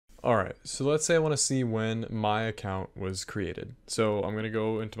Alright, so let's say I want to see when my account was created. So I'm going to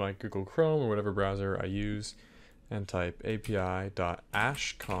go into my Google Chrome or whatever browser I use and type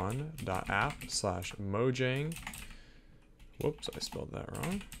api.ashcon.app/mojang. Whoops, I spelled that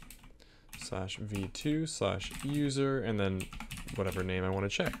wrong. /v2/user and then whatever name I want to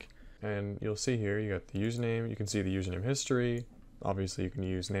check. And you'll see here you got the username. You can see the username history. Obviously, you can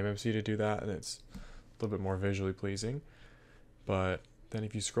use NameMC to do that, and it's a little bit more visually pleasing. But then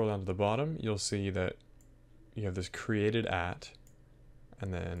if you scroll down to the bottom, you'll see that you have this created at,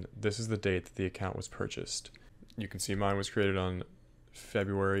 and then this is the date that the account was purchased. You can see mine was created on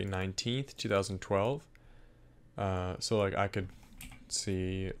February 19th, 2012. So like I could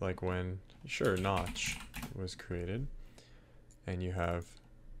see like when, sure, Notch was created, and you have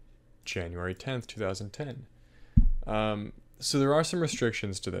January 10th, 2010. So there are some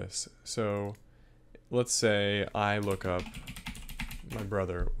restrictions to this. So let's say I look up my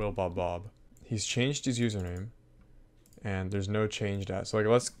brother, Will Bob Bob. He's changed his username, and there's no changed at. So like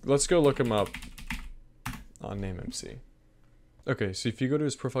let's go look him up on NameMC. Okay, so if you go to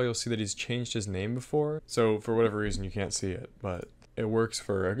his profile, you'll see that he's changed his name before. So for whatever reason, you can't see it, but it works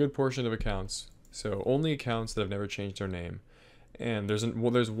for a good portion of accounts. So only accounts that have never changed their name. And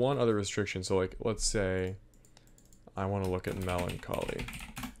there's one other restriction. So like let's say I want to look at Melancholy.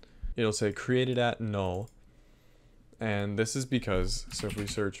 It'll say created at null. And this is because, so if we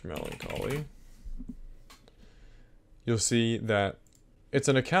search Melancholy, you'll see that it's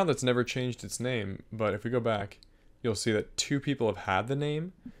an account that's never changed its name, but if we go back, you'll see that two people have had the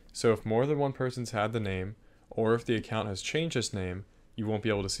name. So if more than one person's had the name, or if the account has changed its name, you won't be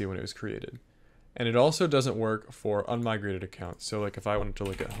able to see when it was created. And it also doesn't work for unmigrated accounts. So like if I wanted to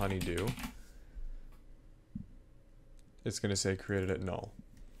look at Honeydew, it's going to say created at null,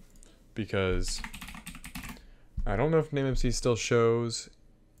 because I don't know if NameMC still shows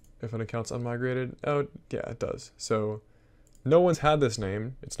if an account's unmigrated. Oh, yeah, it does. So no one's had this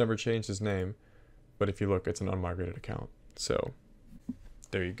name. It's never changed his name. But if you look, it's an unmigrated account. So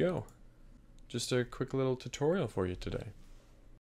there you go. Just a quick little tutorial for you today.